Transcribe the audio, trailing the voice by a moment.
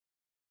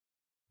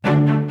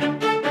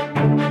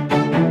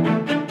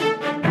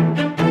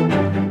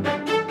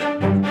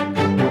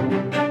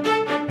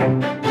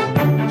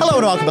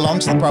welcome along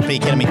to the Property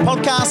Academy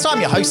podcast.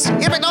 I'm your host, Ian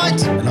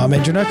McKnight. And I'm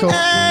Andrew Nicol.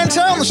 And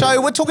today on the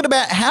show, we're talking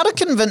about how to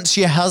convince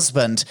your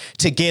husband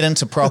to get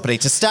into property,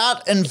 to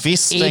start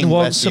investing Ed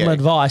wants with some you.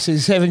 advice.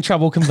 He's having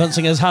trouble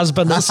convincing his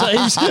husband, it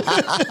seems.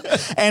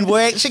 And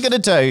we're actually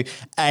going to do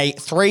a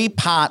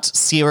 3-part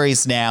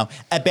series now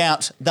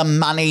about the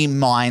money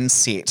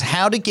mindset,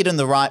 how to get in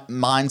the right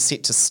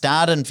mindset to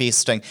start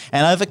investing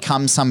and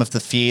overcome some of the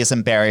fears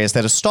and barriers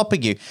that are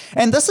stopping you.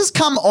 And this has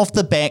come off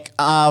the back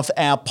of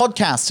our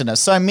podcastiness.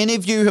 So many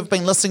of you who have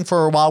been listening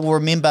for a while will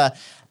remember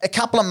a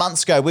couple of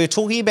months ago, we were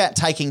talking about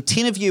taking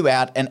 10 of you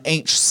out in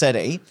each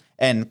city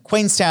in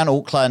Queenstown,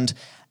 Auckland,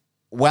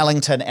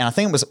 Wellington, and I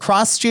think it was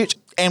Christchurch.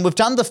 And we've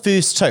done the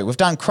first two. We've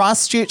done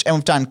Christchurch and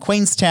we've done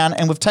Queenstown,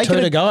 and we've taken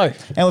 2 to go.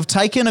 And we've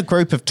taken a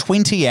group of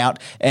 20 out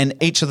in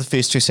each of the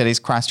first 2 cities,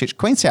 Christchurch,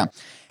 Queenstown.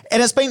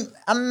 And it's been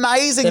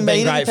amazing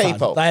meeting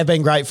people. They have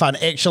been great fun,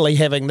 actually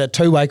having the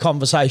two-way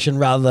conversation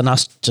rather than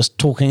us just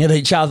talking at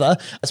each other.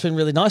 It's been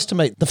really nice to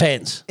meet the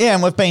fans. Yeah,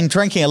 and we've been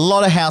drinking a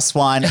lot of house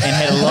wine and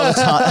had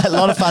a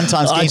lot of fun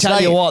times. I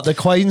tell you what, the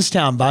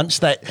Queenstown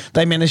bunch, that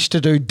they managed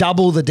to do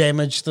double the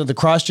damage to the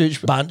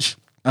Christchurch bunch.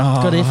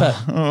 Good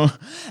effort.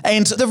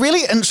 And the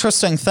really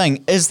interesting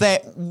thing is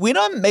that when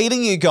I'm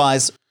meeting you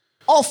guys,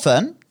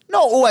 often,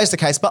 not always the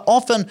case, but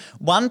often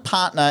one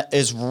partner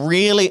is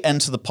really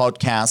into the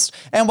podcast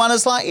and one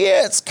is like,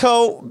 yeah, it's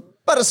cool,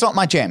 but it's not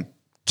my jam.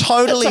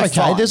 Totally It's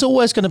okay. fine. There's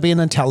always going to be an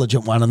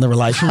intelligent one in the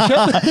relationship.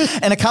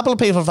 And a couple of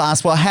people have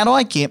asked, well, how do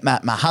I get my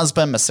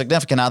husband, my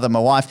significant other, my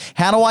wife,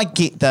 how do I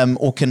get them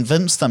or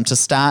convince them to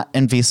start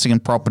investing in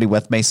property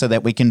with me so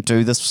that we can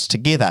do this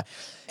together?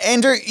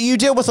 Andrew, you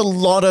deal with a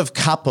lot of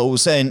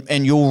couples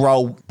in your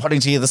role, putting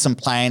together some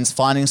plans,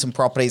 finding some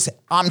properties.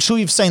 I'm sure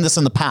you've seen this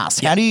in the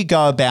past. How do you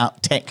go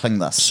about tackling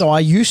this? So I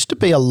used to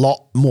be a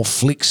lot more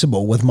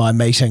flexible with my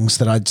meetings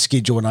that I'd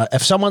schedule. And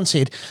if someone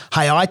said,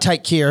 hey, I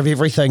take care of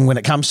everything when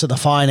it comes to the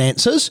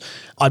finances,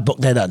 I'd book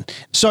that in.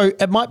 So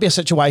it might be a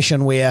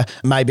situation where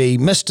maybe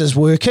Mister's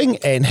working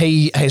and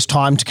he has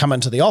time to come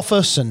into the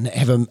office and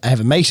have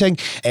a meeting,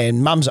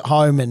 and Mum's at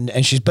home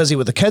and she's busy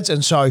with the kids.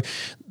 And so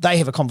they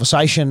have a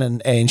conversation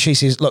and she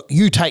says, look,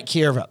 you take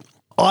care of it.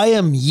 I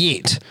am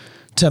yet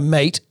to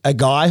meet a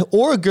guy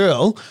or a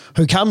girl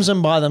who comes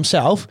in by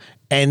themselves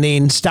and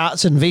then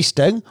starts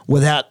investing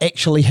without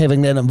actually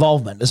having that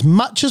involvement. As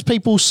much as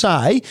people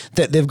say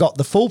that they've got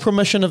the full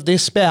permission of their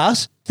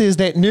spouse, there's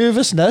that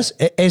nervousness,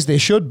 as there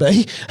should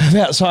be,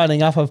 about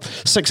signing up a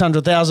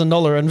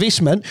 $600,000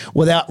 investment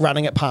without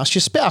running it past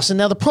your spouse. And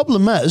now the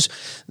problem is,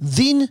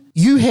 then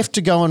you have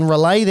to go and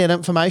relay that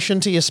information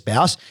to your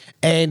spouse,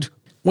 and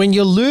when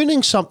you're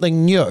learning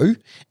something new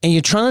and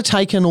you're trying to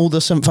take in all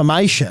this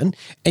information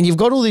and you've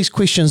got all these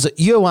questions that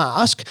you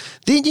ask,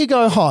 then you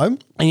go home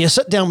and you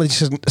sit down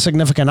with your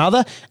significant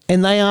other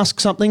and they ask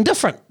something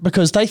different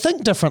because they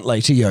think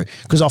differently to you.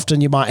 Because often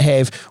you might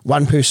have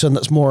one person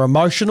that's more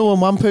emotional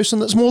and one person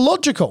that's more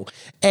logical.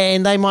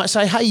 And they might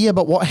say, hey, yeah,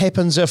 but what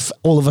happens if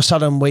all of a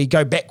sudden we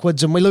go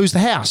backwards and we lose the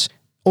house?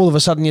 All of a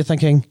sudden you're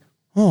thinking,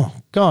 oh,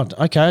 God,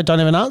 okay, I don't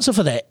have an answer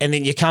for that. And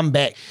then you come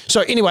back.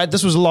 So anyway,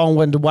 this was a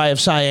long-winded way of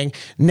saying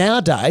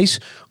nowadays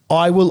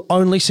I will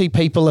only see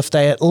people if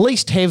they at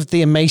least have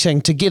their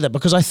meeting together,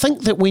 because I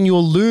think that when you're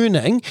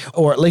learning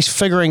or at least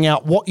figuring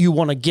out what you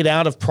want to get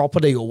out of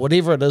property or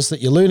whatever it is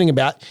that you're learning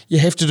about, you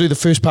have to do the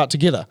first part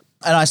together.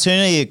 And I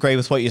certainly agree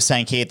with what you're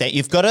saying here, that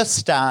you've got to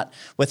start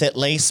with at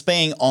least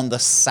being on the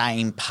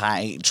same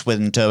page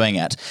when doing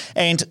it.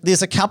 And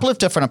there's a couple of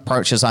different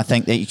approaches I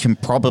think that you can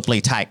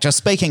probably take, just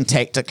speaking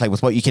tactically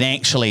with what you can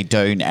actually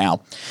do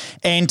now.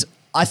 And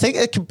I think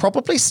it can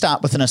probably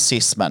start with an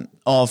assessment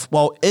of,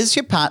 well, is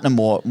your partner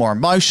more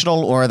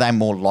emotional or are they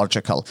more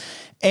logical?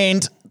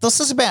 And this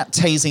is about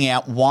teasing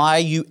out why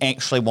you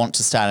actually want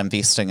to start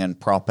investing in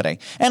property.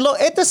 And look,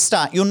 at the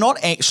start, you're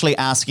not actually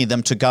asking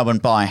them to go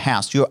and buy a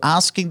house. You're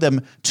asking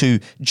them to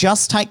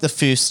just take the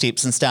first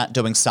steps and start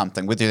doing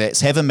something, whether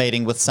that's have a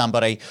meeting with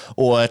somebody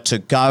or to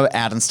go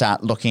out and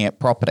start looking at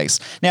properties.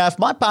 Now, if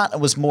my partner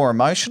was more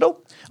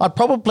emotional, I'd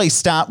probably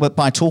start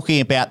by talking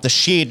about the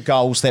shared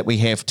goals that we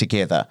have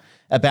together,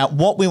 about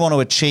what we want to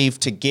achieve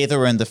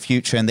together in the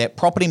future, and that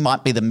property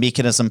might be the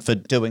mechanism for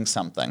doing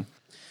something.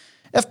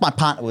 If my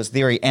partner was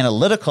very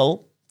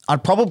analytical,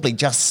 I'd probably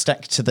just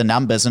stick to the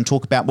numbers and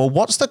talk about, well,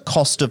 what's the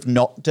cost of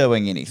not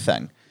doing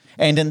anything?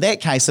 And in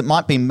that case, it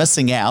might be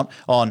missing out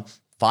on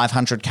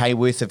 $500K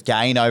worth of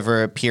gain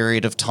over a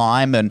period of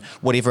time and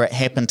whatever it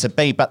happened to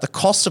be. But the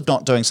cost of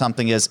not doing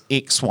something is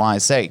X, Y,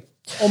 Z.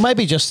 Or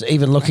maybe just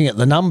even looking at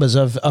the numbers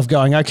of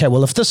going, okay,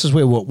 well, if this is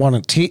where we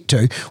want to get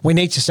to, we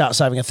need to start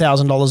saving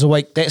 $1,000 a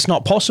week. That's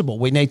not possible.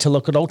 We need to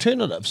look at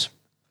alternatives.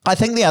 I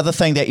think the other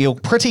thing that you'll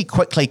pretty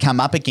quickly come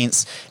up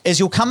against is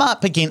you'll come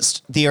up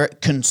against their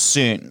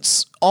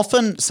concerns.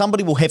 Often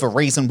somebody will have a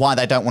reason why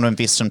they don't want to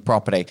invest in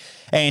property.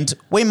 And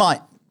we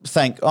might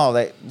think, oh,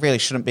 that really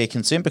shouldn't be a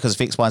concern because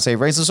of X, Y, Z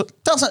reasons. It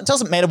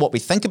doesn't matter what we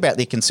think about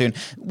their concern.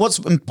 What's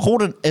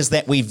important is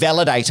that we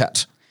validate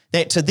it,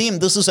 that to them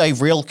this is a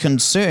real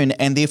concern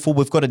and therefore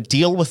we've got to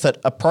deal with it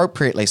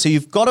appropriately. So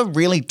you've got to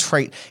really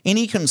treat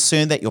any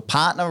concern that your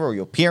partner or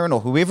your parent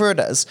or whoever it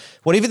is,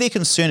 whatever their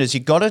concern is,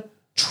 you've got to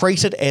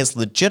treat it as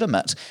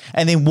legitimate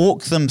and then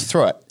walk them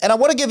through it. And I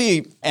want to give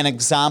you an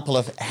example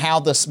of how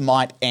this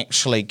might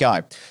actually go.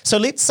 So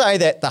let's say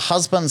that the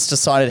husband's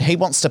decided he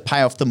wants to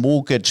pay off the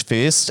mortgage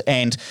first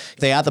and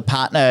the other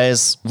partner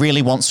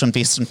really wants to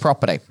invest in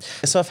property.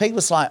 So if he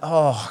was like,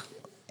 oh,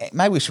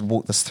 maybe we should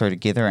walk this through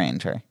together,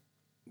 Andrew.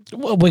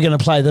 Well, we're going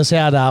to play this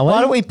out, are we? Why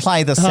don't we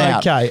play this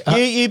out? Okay.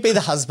 You be the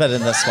husband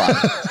in this one.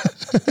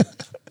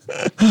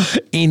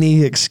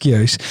 Any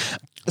excuse.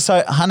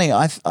 So, honey,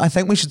 I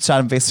think we should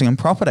start investing in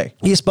property.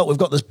 Yes, but we've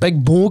got this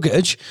big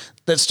mortgage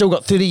that's still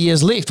got 30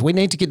 years left. We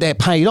need to get that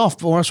paid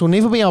off or else we'll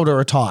never be able to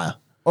retire.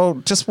 Well,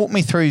 just walk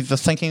me through the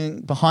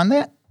thinking behind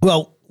that.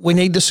 Well, we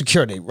need the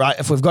security, right?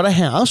 If we've got a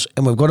house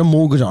and we've got a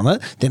mortgage on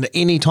it, then at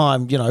any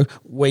time,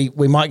 we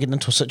might get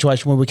into a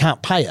situation where we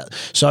can't pay it.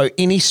 So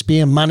any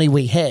spare money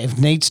we have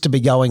needs to be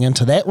going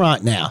into that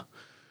right now.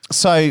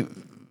 So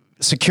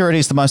security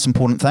is the most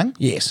important thing?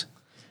 Yes.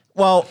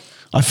 Well,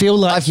 I feel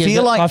like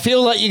you're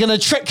going to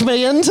trick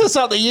me into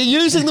something. You're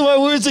using my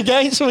words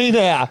against me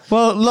now.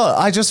 Well, look,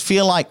 I just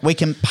feel like we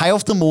can pay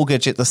off the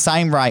mortgage at the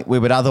same rate we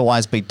would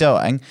otherwise be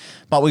doing,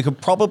 but we could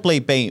probably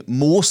be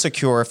more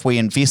secure if we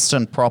invest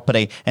in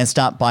property and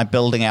start by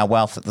building our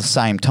wealth at the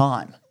same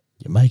time.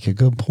 You make a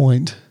good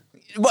point.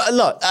 Well,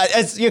 look,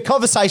 your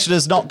conversation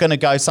is not going to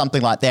go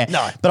something like that.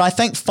 No. But I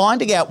think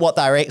finding out what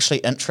they're actually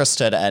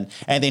interested in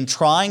and then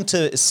trying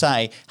to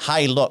say,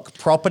 hey, look,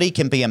 property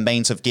can be a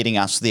means of getting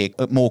us there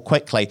more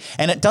quickly.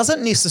 And it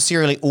doesn't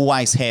necessarily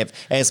always have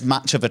as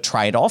much of a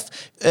trade-off.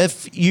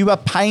 If you are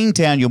paying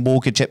down your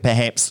mortgage at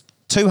perhaps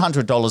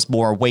 $200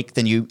 more a week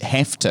than you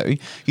have to,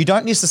 you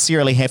don't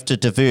necessarily have to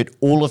divert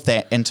all of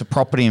that into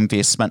property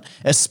investment,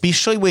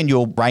 especially when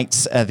your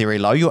rates are very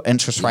low, your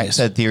interest rates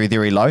are very,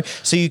 very low.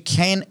 So you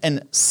can,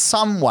 in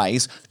some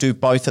ways, do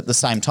both at the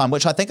same time,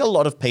 which I think a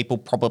lot of people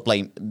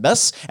probably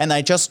miss, and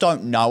they just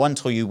don't know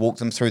until you walk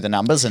them through the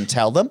numbers and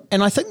tell them.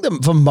 And I think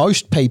that for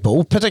most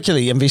people,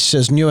 particularly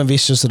investors, new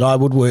investors that I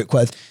would work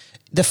with,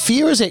 the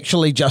fear is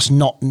actually just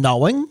not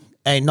knowing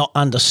and not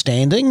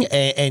understanding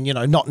and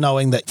not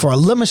knowing that for a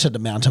limited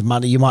amount of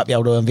money you might be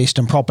able to invest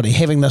in property,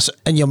 having this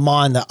in your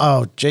mind that,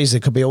 oh, geez,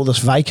 there could be all this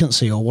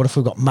vacancy or what if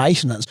we've got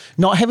maintenance.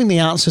 Not having the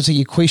answer to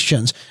your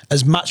questions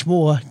is much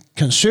more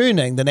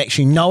concerning than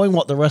actually knowing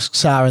what the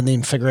risks are and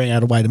then figuring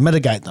out a way to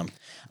mitigate them.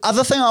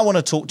 Other thing I want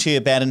to talk to you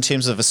about in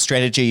terms of a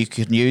strategy you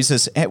can use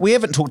is we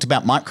haven't talked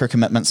about micro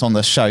commitments on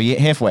this show yet,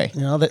 have we?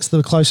 That's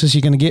the closest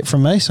you're going to get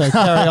from me, so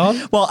carry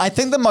on. Well, I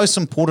think the most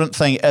important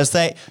thing is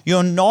that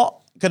you're not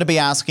going to be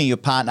asking your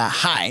partner,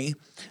 hey,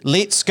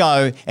 let's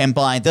go and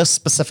buy this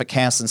specific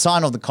house and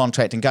sign on the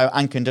contract and go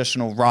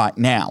unconditional right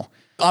now.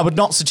 I would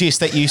not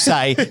suggest that you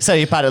say to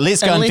your partner,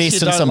 let's go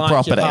invest in some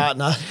property.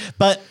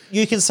 But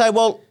you can say,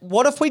 well,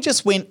 what if we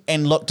just went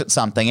and looked at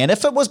something? And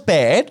if it was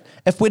bad,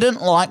 if we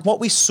didn't like what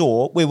we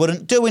saw, we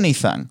wouldn't do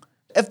anything.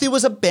 If there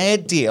was a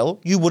bad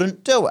deal, you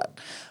wouldn't do it.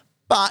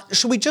 But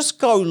should we just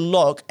go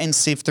look and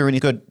see if there are any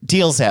good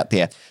deals out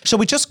there? Should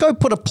we just go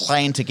put a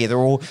plan together?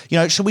 Or,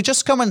 should we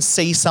just go and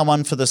see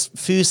someone for this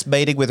first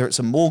meeting, whether it's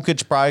a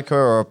mortgage broker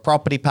or a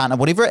property partner,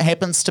 whatever it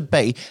happens to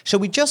be?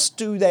 Should we just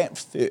do that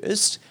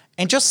first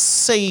and just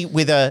see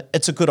whether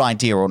it's a good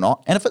idea or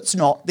not? And if it's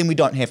not, then we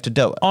don't have to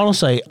do it.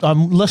 Honestly,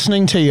 I'm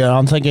listening to you and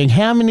I'm thinking,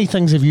 how many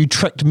things have you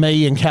tricked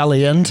me and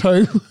Kelly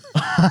into?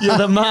 You're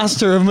the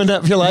master of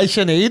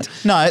manipulation, Ed.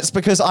 No, it's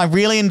because I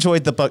really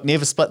enjoyed the book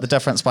Never Split the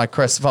Difference by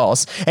Chris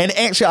Voss. And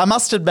actually, I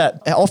must admit,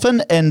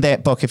 often in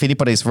that book, if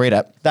anybody's read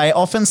it, they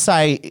often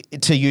say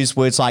to use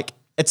words like,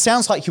 it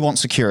sounds like you want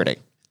security.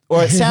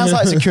 Or it sounds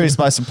like security is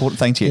the most important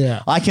thing to you.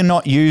 Yeah. I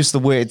cannot use the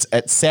words,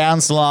 it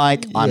sounds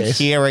like I'm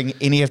hearing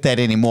any of that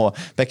anymore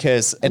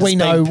because we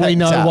know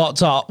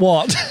what's up.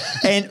 What?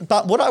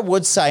 But what I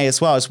would say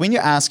as well is when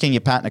you're asking your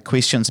partner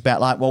questions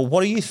about like, well,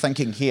 what are you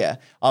thinking here?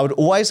 I would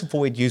always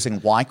avoid using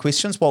why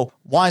questions. Well,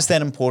 why is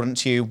that important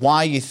to you?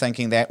 Why are you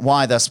thinking that?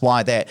 Why this?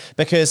 Why that?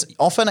 Because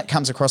often it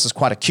comes across as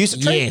quite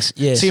accusatory.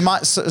 Yes. So you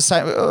might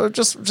say,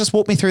 just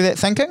walk me through that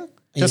thinking.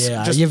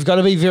 You've got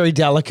to be very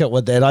delicate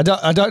with that. I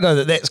don't know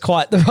that that's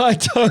quite the right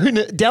tone.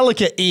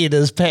 Delicate, Ed,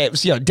 is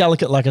perhaps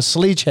delicate like a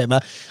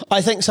sledgehammer.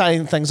 I think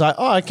saying things like,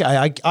 "Oh,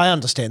 okay, I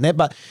understand that,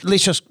 but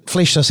let's just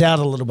flesh this out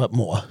a little bit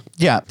more."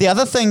 Yeah. The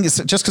other thing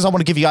is, just because I want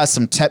to give you guys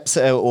some tips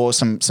or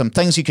some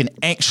things you can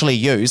actually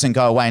use and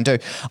go away and do,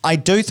 I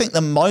do think the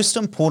most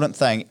important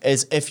thing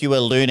is if you are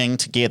learning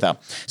together.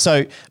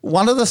 So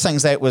one of the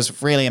things that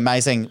was really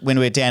amazing when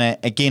we were down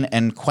again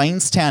in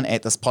Queenstown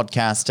at this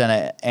podcast,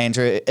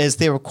 Andrew, is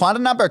there were quite a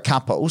number of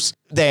couples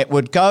that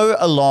would go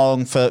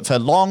along for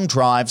long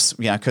drives,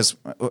 because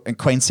in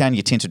Queenstown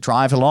you tend to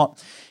drive a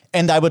lot.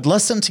 and they would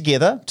listen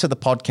together to the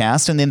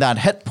podcast, and then they'd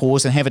hit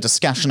pause and have a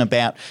discussion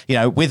about,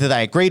 whether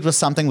they agreed with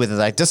something, whether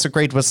they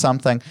disagreed with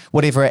something,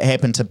 whatever it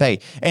happened to be.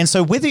 And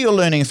so whether you're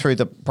learning through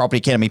the Property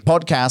Academy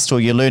podcast or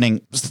you're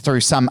learning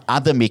through some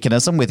other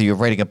mechanism, whether you're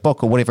reading a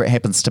book or whatever it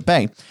happens to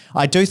be,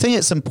 I do think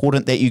it's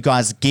important that you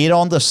guys get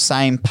on the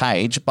same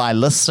page by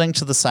listening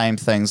to the same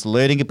things,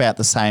 learning about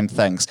the same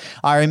things.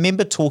 I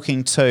remember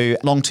talking to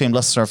a long-term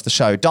listener of the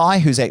show, Di,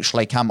 who's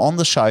actually come on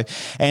the show,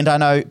 and I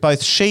know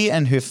both she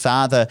and her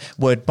father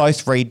would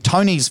both read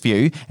Tony's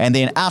View, and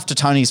then after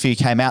Tony's View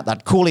came out,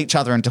 they'd call each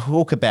other and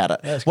talk about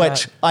it,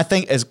 which I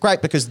think is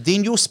great because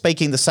then you're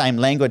speaking the same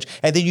language,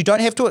 and then you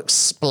don't have to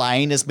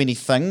explain as many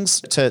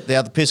things to the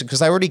other person because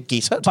they already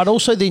get it. But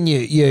also then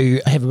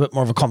you have a bit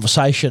more of a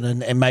conversation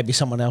and maybe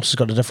someone else has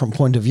got a different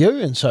point of view,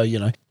 and so,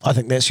 I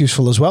think that's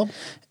useful as well.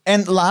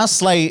 And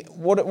lastly,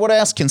 what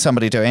else can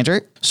somebody do,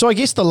 Andrew? So I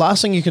guess the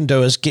last thing you can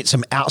do is get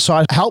some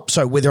outside help.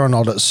 So whether or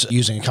not it's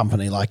using a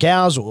company like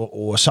ours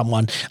or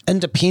someone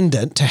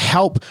independent to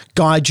help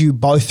guide you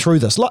both through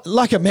this,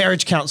 like a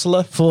marriage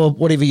counsellor for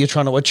whatever you're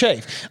trying to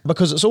achieve.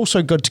 Because it's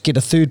also good to get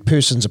a third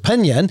person's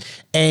opinion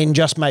and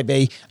just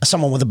maybe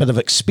someone with a bit of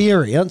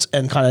experience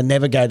and kind of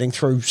navigating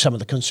through some of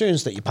the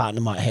concerns that your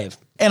partner might have.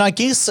 And I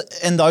guess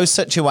in those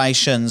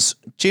situations,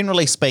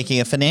 generally speaking,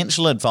 a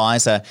financial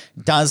advisor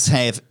does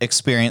have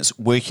experience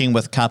working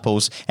with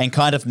couples and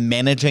kind of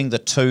managing the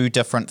two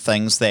different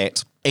things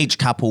that each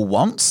couple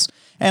wants.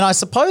 And I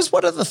suppose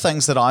one of the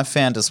things that I've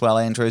found as well,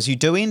 Andrew, is you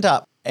do end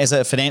up as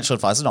a financial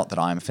advisor, not that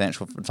I'm a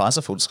financial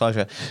advisor, full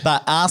disclosure,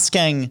 but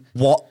asking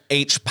what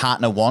each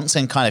partner wants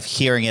and kind of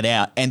hearing it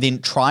out and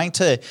then trying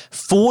to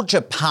forge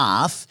a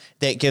path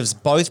that gives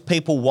both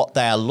people what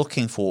they are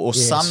looking for or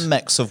some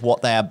mix of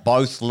what they are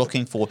both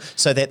looking for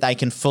so that they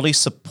can fully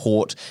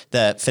support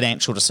the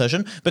financial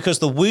decision. Because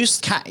the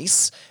worst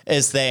case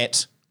is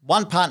that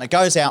one partner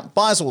goes out,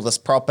 buys all this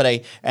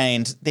property,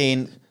 and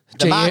then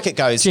the market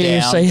goes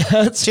down.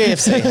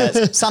 GFC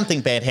hits,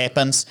 something bad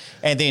happens,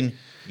 and then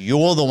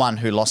you're the one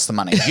who lost the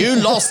money. You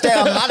lost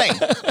our money.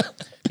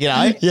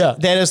 Yeah.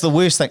 That is the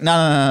worst thing.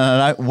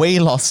 No. We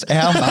lost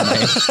our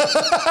money.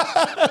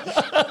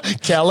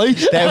 Kelly.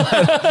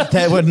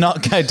 That would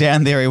not go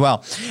down very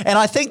well. And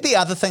I think the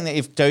other thing that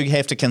you do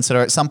have to consider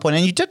at some point,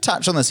 and you did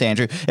touch on this,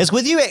 Andrew, is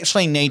whether you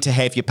actually need to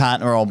have your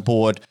partner on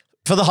board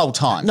for the whole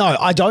time. No,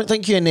 I don't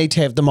think you need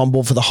to have them on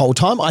board for the whole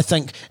time. I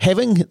think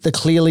having the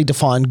clearly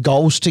defined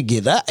goals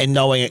together and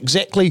knowing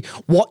exactly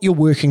what you're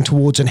working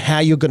towards and how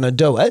you're going to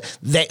do it,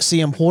 that's the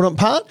important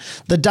part.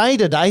 The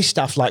day-to-day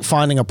stuff like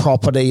finding a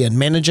property and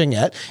managing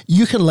it,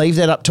 you can leave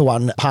that up to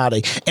one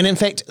party. And in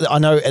fact, I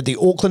know at the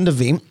Auckland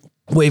event,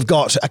 we've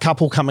got a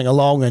couple coming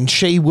along and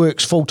she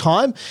works full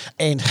time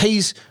and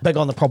he's big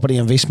on the property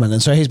investment.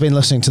 And so he's been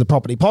listening to the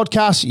property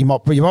podcast.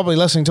 You're probably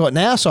listening to it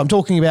now. So I'm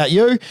talking about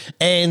you.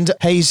 And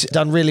he's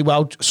done really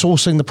well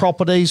sourcing the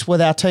properties with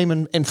our team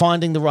and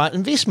finding the right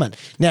investment.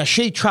 Now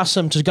she trusts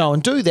him to go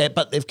and do that,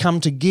 but they've come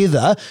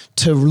together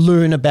to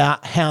learn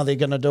about how they're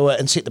going to do it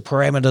and set the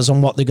parameters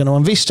on what they're going to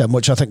invest in,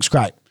 which I think is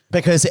great.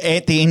 Because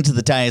at the end of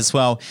the day as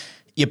well,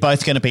 you're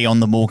both going to be on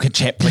the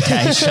mortgage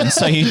application.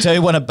 So you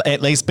do want to at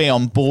least be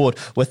on board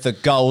with the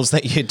goals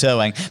that you're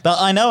doing.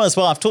 But I know as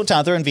well, I've talked to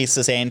other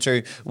investors,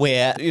 Andrew,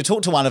 where you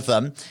talk to one of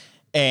them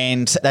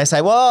and they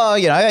say, well,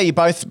 are you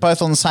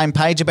both on the same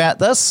page about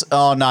this?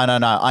 Oh, no.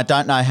 I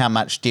don't know how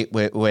much debt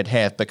we'd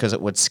have because it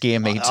would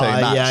scare me too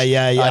much.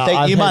 Yeah. I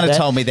think you might have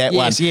told me that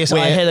one. Yes,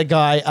 I had a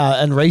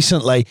guy in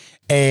recently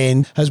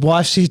and his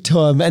wife said to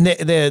him, and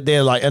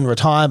they're like in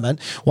retirement,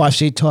 wife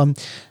said to him,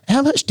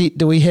 how much debt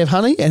do we have,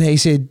 honey? And he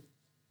said,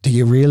 do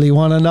you really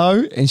want to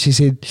know? And she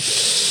said,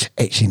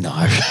 actually, no.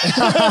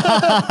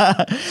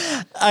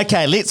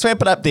 Okay, let's wrap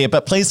it up there.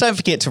 But please don't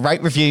forget to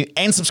rate, review,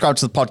 and subscribe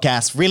to the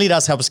podcast. Really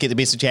does help us get the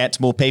message out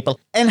to more people.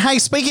 And hey,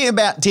 speaking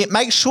about debt,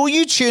 make sure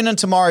you tune in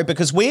tomorrow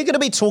because we're going to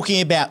be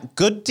talking about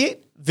good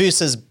debt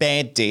versus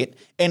bad debt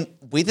and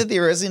whether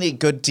there is any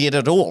good debt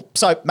at all.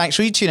 So make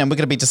sure you tune in. We're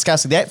going to be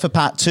discussing that for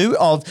part 2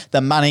 of the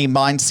Money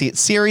Mindset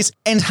series.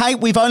 And hey,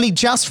 we've only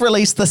just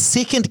released the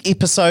second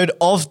episode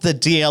of The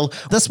Deal.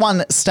 This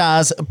one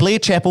stars Blair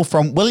Chappell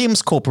from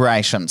Williams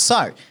Corporation.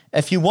 So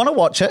if you want to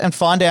watch it and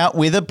find out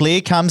whether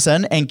Blair comes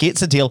in and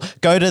gets a deal,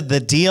 go to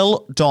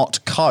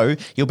thedeal.co.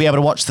 You'll be able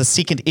to watch the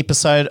second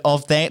episode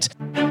of that.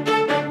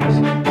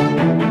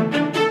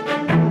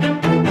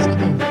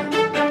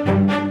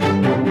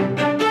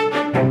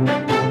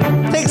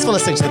 Thanks for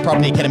listening to the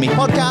Property Academy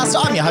podcast.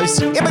 I'm your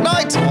host, Ed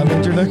McKnight. I'm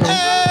Andrew Nichols.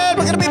 And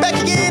we're going to be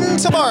back again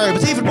tomorrow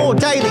with even more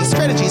daily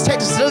strategies,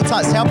 tactics, and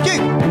insights to help you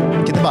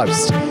get the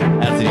most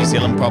out of the New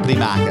Zealand property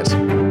market.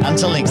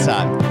 Until next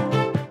time.